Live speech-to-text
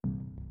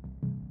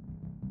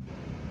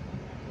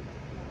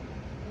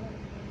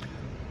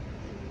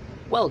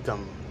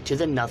Welcome to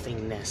the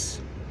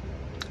Nothingness,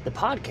 the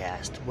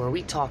podcast where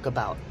we talk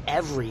about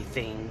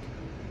everything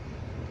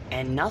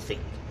and nothing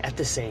at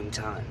the same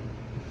time.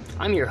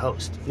 I'm your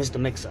host,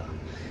 Mr. Mixer,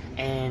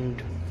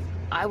 and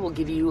I will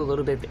give you a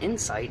little bit of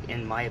insight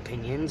in my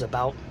opinions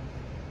about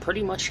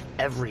pretty much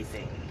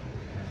everything.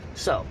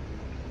 So,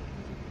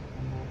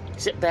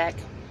 sit back,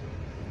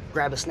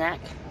 grab a snack,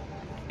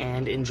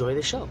 and enjoy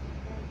the show.